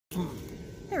Hey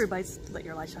everybody, it's Let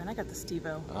Your Light Shine. I got the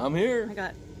Steve-O. I'm here. I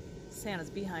got Santa's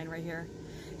behind right here.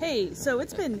 Hey, so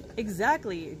it's been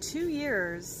exactly 2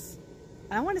 years,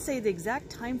 and I want to say the exact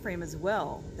time frame as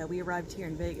well, that we arrived here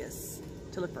in Vegas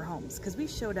to look for homes, because we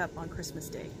showed up on Christmas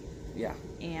Day. Yeah,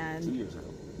 and 2 years ago.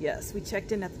 Yes, we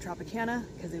checked in at the Tropicana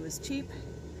because it was cheap.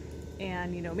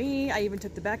 And you know me, I even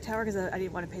took the back tower because I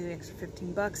didn't want to pay the extra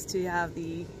 15 bucks to have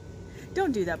the...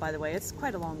 Don't do that, by the way. It's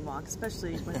quite a long walk,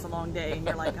 especially when it's a long day and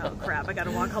you're like, oh crap, I got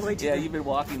to walk all the way to yeah, the you've been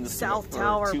walking the South for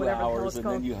Tower, 2 whatever hours, the and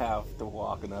hell then it's you have to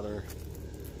walk another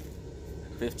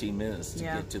 15 minutes to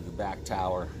Yeah. get to the back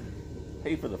tower.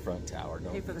 Pay for the front tower.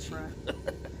 Don't Pay for the cheap. front.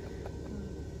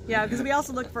 Yeah, because we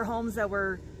also looked for homes that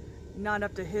were not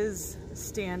up to his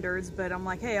standards, but I'm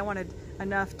like, hey, I wanted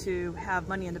enough to have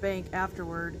money in the bank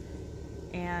afterward.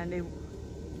 And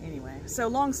anyway, so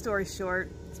long story short,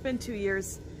 it's been 2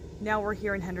 years. Now we're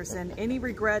here in Henderson. Any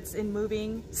regrets in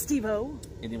moving? Steve-O?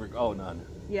 Oh, none.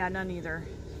 Yeah, none either.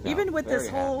 No, even with this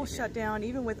very whole happy here. shutdown,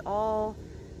 even with all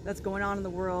that's going on in the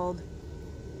world,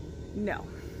 no.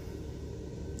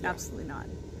 Yeah. Absolutely not.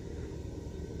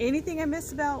 Anything I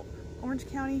miss about Orange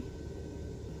County?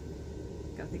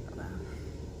 Gotta think about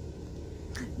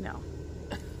that. No.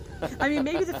 I mean,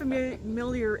 maybe the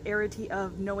familiarity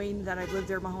of knowing that I've lived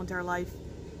there my whole entire life.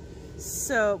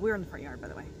 So, we're in the front yard, by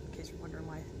the way, in case you're wondering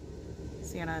why.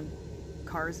 Santa and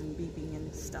cars and beeping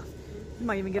and stuff. We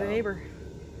might even get a neighbor.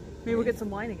 Maybe we'll get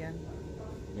some wine again.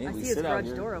 Maybe I we see his sit out garage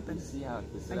here. door open. We sit out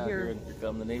I hear- here and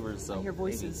film the neighbors. So I hear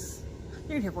voices.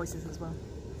 You can hear voices as well.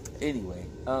 Maybe. Anyway,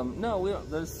 no, we don't.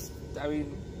 There's, I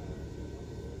mean,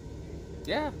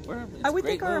 yeah, it's I would a great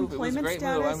think our move. It was a employment great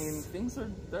status... move. I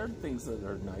mean, there are things that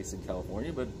are nice in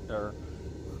California, but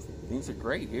things are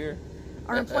great here.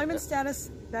 Our employment status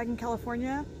back in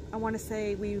California, I want to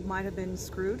say we might have been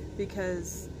screwed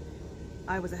because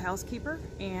I was a housekeeper,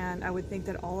 and I would think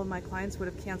that all of my clients would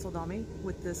have canceled on me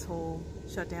with this whole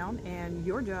shutdown, and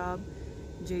your job,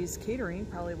 Jay's Catering,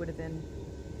 probably would have been,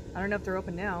 I don't know if they're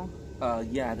open now.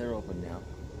 Yeah, they're open now.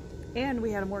 And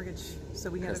we had a mortgage, so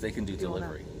we had Because to they can do deal with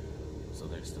delivery. So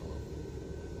they're still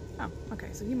open. Oh, okay,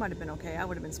 so he might have been okay. I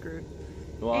would have been screwed.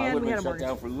 Well, And we would we had have a been shut down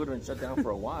mortgage. for, we would have been shut down for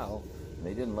a while. And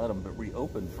they didn't let them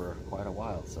reopen for quite a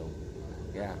while. So,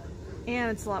 yeah. And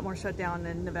it's a lot more shut down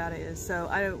than Nevada is, so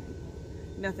I don't,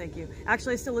 no thank you.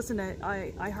 Actually, I still listen to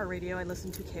iHeartRadio. I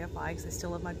listen to KFI because I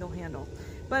still love my Bill Handel.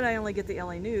 But I only get the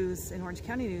LA news and Orange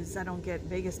County news. I don't get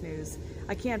Vegas news.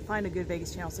 I can't find a good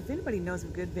Vegas channel. So if anybody knows of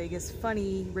a good Vegas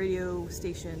funny radio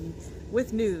station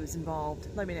with news involved,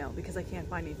 let me know, because I can't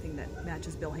find anything that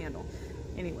matches Bill Handel.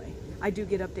 Anyway, I do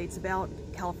get updates about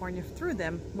California through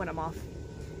them when I'm off.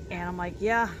 And I'm like,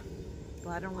 yeah,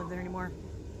 glad I don't live there anymore.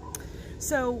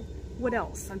 So what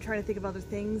else? I'm trying to think of other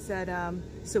things that,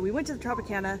 so we went to the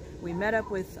Tropicana. We met up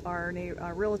with our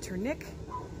realtor, Nick,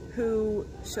 who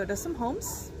showed us some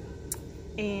homes,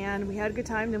 and we had a good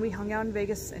time. Then we hung out in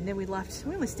Vegas, and then we left.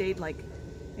 We only stayed, like,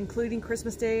 including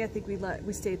Christmas Day, I think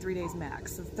we stayed 3 days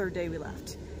max. The third day we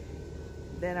left.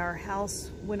 Then our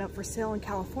house went up for sale in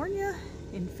California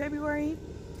in February,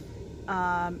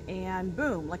 and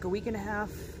boom, like a week and a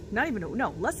half, not even,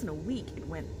 no, less than a week it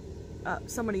went up.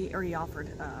 Somebody already offered,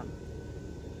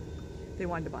 they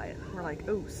wanted to buy it. We're like,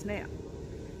 oh snap.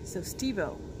 So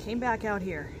Steve-O came back out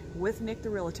here with Nick the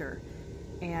realtor,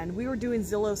 and we were doing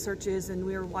Zillow searches, and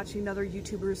we were watching other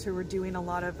YouTubers who were doing a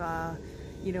lot of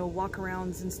you know,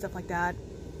 walk-arounds and stuff like that,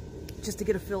 just to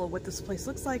get a feel of what this place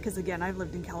looks like, because again, I've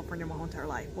lived in California my whole entire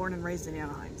life, born and raised in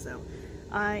Anaheim, so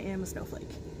I am a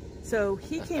snowflake. So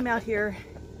he came out here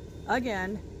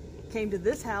again, came to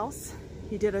this house.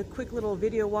 He did a quick little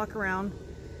video walk around,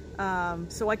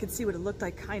 so I could see what it looked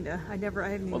like, kinda. I hadn't even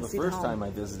seen the home. Well, the first time I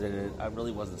visited it, I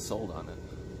really wasn't sold on it.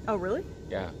 Oh, really?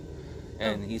 Yeah.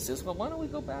 And he says, well, why don't we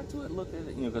go back to it, look at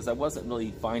it, you know, because I wasn't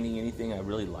really finding anything I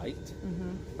really liked.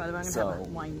 By the way, I'm gonna have a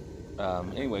wine.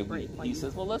 Anyway, Right, he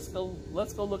says, well, let's go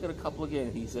look at a couple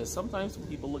again. He says, sometimes when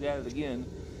people look at it again,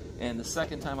 and the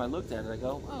second time I looked at it, I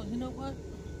go, oh, you know what?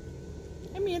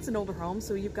 I mean, it's an older home,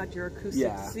 so you've got your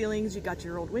acoustic ceilings, you got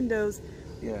your old windows.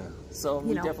 Yeah. So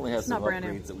we definitely have some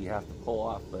upgrades that we have to pull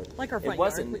off, but like our front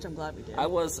yard, which I'm glad we did. I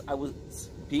was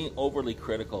being overly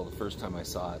critical the first time I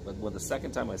saw it, but when the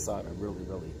second time I saw it, I really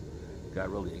got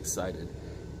really excited.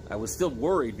 I was still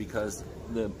worried because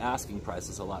the asking price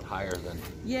is a lot higher than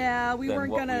we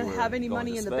weren't gonna have any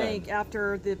money in the spend. bank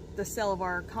after the sale of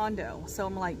our condo. So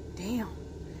I'm like, damn.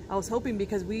 I was hoping,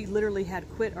 because we literally had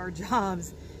quit our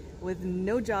jobs with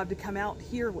no job to come out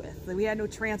here with. We had no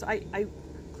transfer.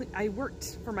 I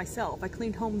worked for myself. I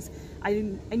cleaned homes. I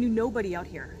knew nobody out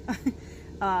here.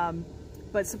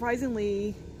 But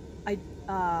surprisingly,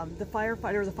 the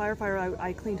firefighter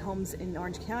I cleaned homes in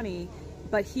Orange County,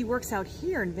 but he works out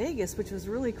here in Vegas, which was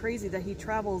really crazy that he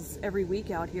travels every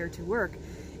week out here to work.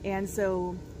 And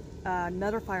so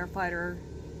another firefighter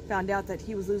found out that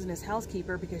he was losing his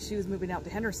housekeeper because she was moving out to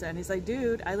Henderson. He's like,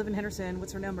 dude, I live in Henderson,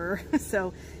 what's her number?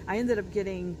 So I ended up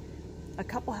getting a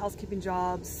couple housekeeping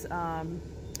jobs,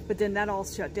 but then that all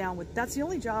shut down. That's the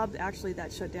only job actually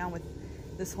that shut down with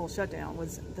this whole shutdown,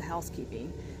 was the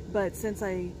housekeeping. But since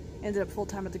I ended up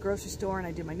full-time at the grocery store and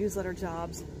I do my newsletter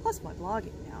jobs, plus my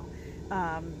blogging now,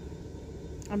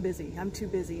 I'm busy. I'm too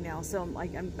busy now, so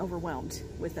I'm overwhelmed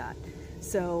with that.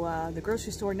 So the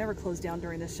grocery store never closed down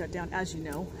during this shutdown, as you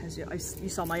know, you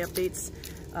saw my updates.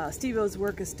 Steve-O's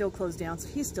work is still closed down, so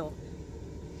he's still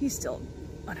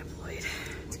unemployed.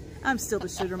 I'm still the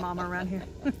sugar mama around here.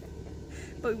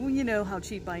 But you know how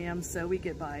cheap I am, so we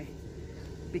get by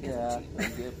because I'm cheap. Yeah,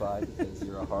 you get by because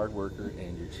you're a hard worker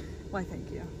and you're cheap. Why,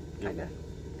 thank you. Kinda.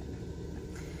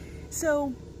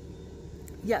 So,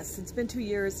 yes, it's been 2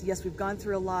 years. Yes, we've gone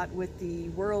through a lot with the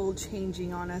world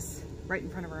changing on us right in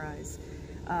front of our eyes.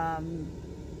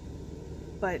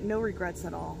 But no regrets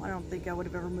at all. I don't think I would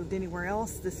have ever moved anywhere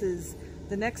else. This is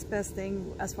the next best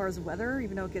thing as far as weather,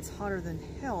 even though it gets hotter than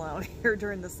hell out here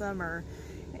during the summer.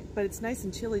 But it's nice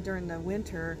and chilly during the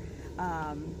winter.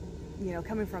 You know,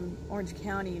 coming from Orange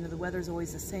County, you know, the weather's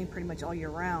always the same pretty much all year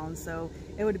round. So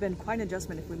it would have been quite an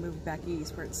adjustment if we moved back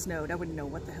east where it snowed. I wouldn't know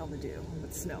what the hell to do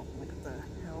with snow. Like, what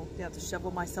the hell? You have to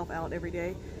shovel myself out every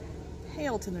day.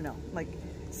 Hail to the no. Like,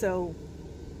 so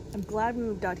I'm glad we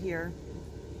moved out here.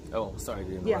 Oh, sorry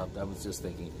to interrupt. Yeah. I was just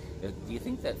thinking, do you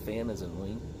think that fan is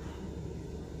annoying?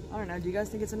 I don't know. Do you guys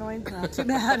think it's annoying? Too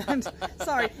bad. I'm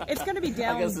sorry. It's going to be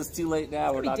down. I guess it's too late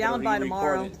now. We're not down by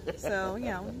tomorrow. It. So, you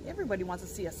know, everybody wants to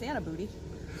see a Santa booty.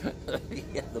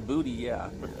 Yeah, the booty, yeah.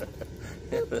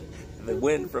 The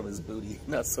wind from his booty,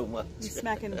 not so much. He's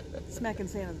smacking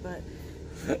Santa's butt.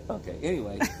 Okay,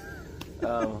 anyway.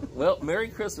 Well, Merry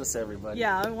Christmas, everybody.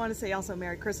 Yeah, I want to say also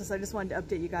Merry Christmas. I just wanted to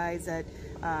update you guys that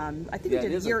I think we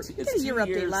did a year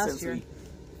update last year.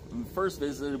 First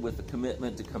visited with the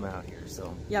commitment to come out here,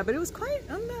 so yeah, but it was quite,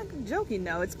 I'm not joking,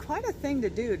 no, it's quite a thing to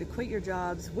do, to quit your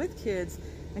jobs with kids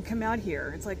and come out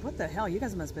here. It's like, what the hell, you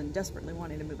guys must have been desperately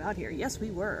wanting to move out here. Yes,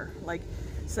 we were, like,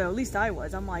 so at least I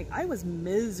was. I'm like, I was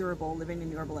miserable living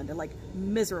in Yorba Linda, like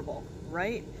miserable,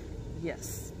 right?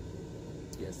 Yes.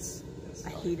 I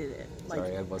hated it. Like,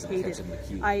 sorry, I wasn't catching the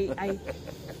cue. I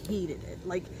hated it.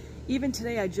 Like, even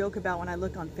today I joke about when I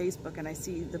look on Facebook and I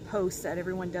see the posts that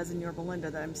everyone does in Yorba Linda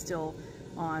that I'm still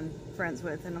on friends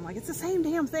with, and I'm like, it's the same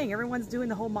damn thing. Everyone's doing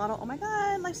the whole model. Oh my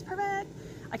God, life's perfect.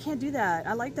 I can't do that.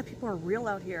 I like that people are real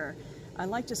out here. I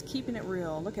like just keeping it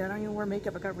real. Look, I don't even wear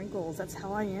makeup. I got wrinkles. That's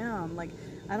how I am. Like,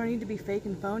 I don't need to be fake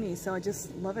and phony. So I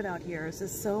just love it out here. It's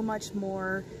just so much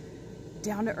more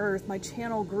down to earth. My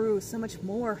channel grew so much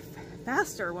more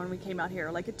faster when we came out here.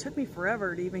 Like, it took me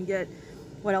forever to even get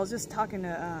what I was just talking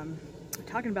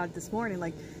about it this morning.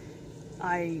 Like,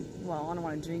 well, I don't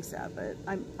want to jinx that, but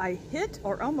I hit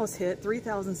or almost hit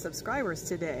 3,000 subscribers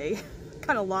today.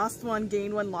 Kind of lost one,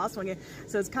 gained one, lost one.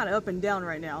 So it's kind of up and down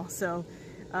right now. So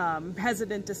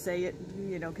hesitant to say it,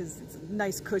 you know, because it's a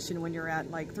nice cushion when you're at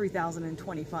like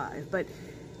 3,025. But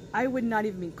I would not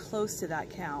even be close to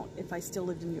that count if I still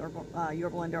lived in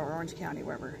Yorba Linda or Orange County,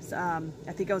 wherever. So,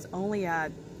 I think I was only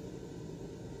at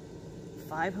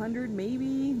 500, maybe,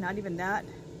 not even that,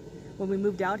 when we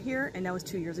moved out here, and that was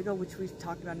 2 years ago, which we've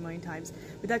talked about a million times.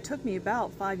 But that took me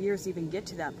about 5 years to even get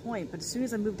to that point. But as soon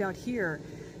as I moved out here,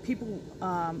 people,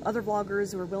 other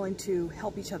vloggers were willing to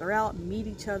help each other out, meet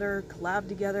each other, collab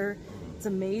together. It's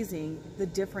amazing the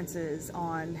differences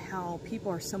on how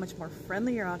people are so much more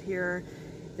friendlier out here.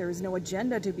 There is no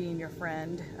agenda to being your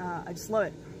friend. I just love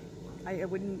it. I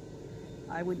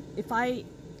would, if I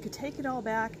could take it all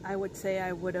back, I would say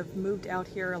I would have moved out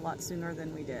here a lot sooner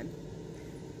than we did.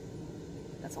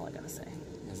 That's all I gotta say.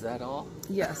 Is that all?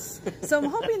 Yes. So I'm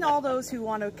hoping all those who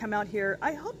want to come out here,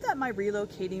 I hope that my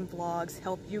relocating vlogs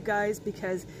help you guys,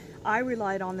 because I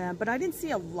relied on them, but I didn't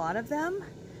see a lot of them.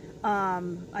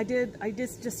 I did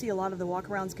just see a lot of the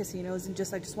walk-arounds, casinos, and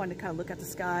I just wanted to kind of look at the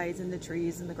skies and the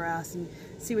trees and the grass and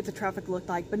see what the traffic looked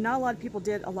like. But not a lot of people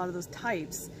did a lot of those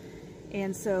types.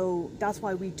 And so that's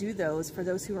why we do those, for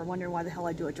those who are wondering why the hell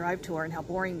I do a drive tour and how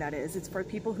boring that is. It's for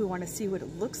people who want to see what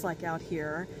it looks like out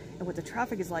here and what the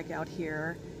traffic is like out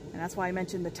here. And that's why I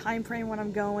mentioned the time frame when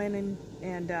I'm going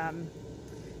and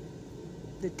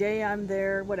the day I'm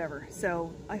there, whatever.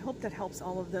 So I hope that helps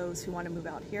all of those who want to move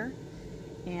out here.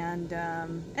 And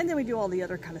then we do all the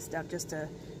other kind of stuff, just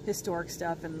historic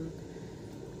stuff and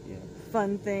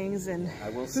fun things and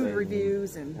food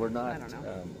reviews and we're not I don't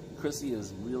know. Chrissy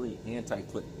is really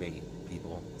anti-clickbait,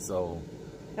 people. So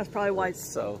that's probably why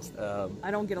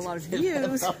I don't get a lot of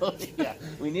views. Yeah,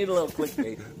 we need a little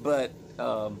clickbait, but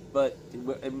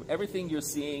everything you're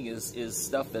seeing is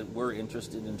stuff that we're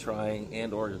interested in trying,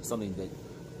 and or something that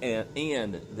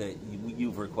and that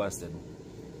you've requested.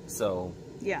 So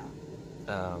yeah.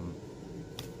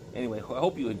 Anyway, I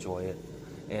hope you enjoy it,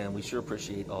 and we sure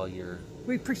appreciate all your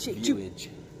viewage.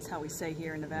 That's how we say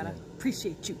here in Nevada. Yeah.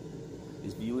 Appreciate you.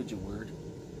 Is viewage a word?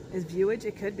 Is viewage?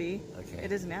 It could be. Okay.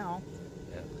 It is now.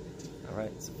 Yeah. All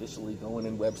right. It's officially going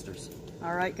in Webster's.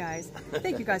 All right, guys.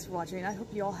 Thank you guys for watching. I hope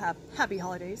you all have happy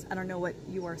holidays. I don't know what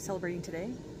you are celebrating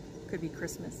today. Could be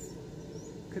Christmas.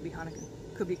 Could be Hanukkah.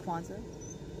 Could be Kwanzaa.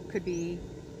 Could be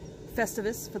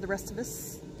Festivus for the rest of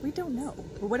us. We don't know.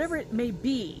 But whatever it may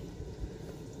be,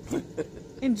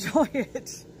 enjoy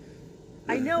it.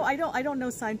 I don't know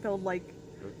Seinfeld like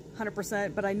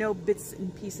 100%, but I know bits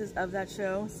and pieces of that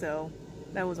show, so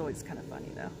that was always kind of funny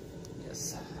though.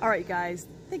 Yes. All right, guys.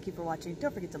 Thank you for watching.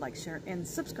 Don't forget to like, share, and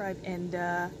subscribe. And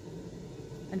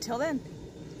until then,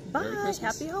 bye.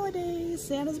 Happy holidays.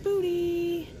 Santa's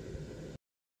booty.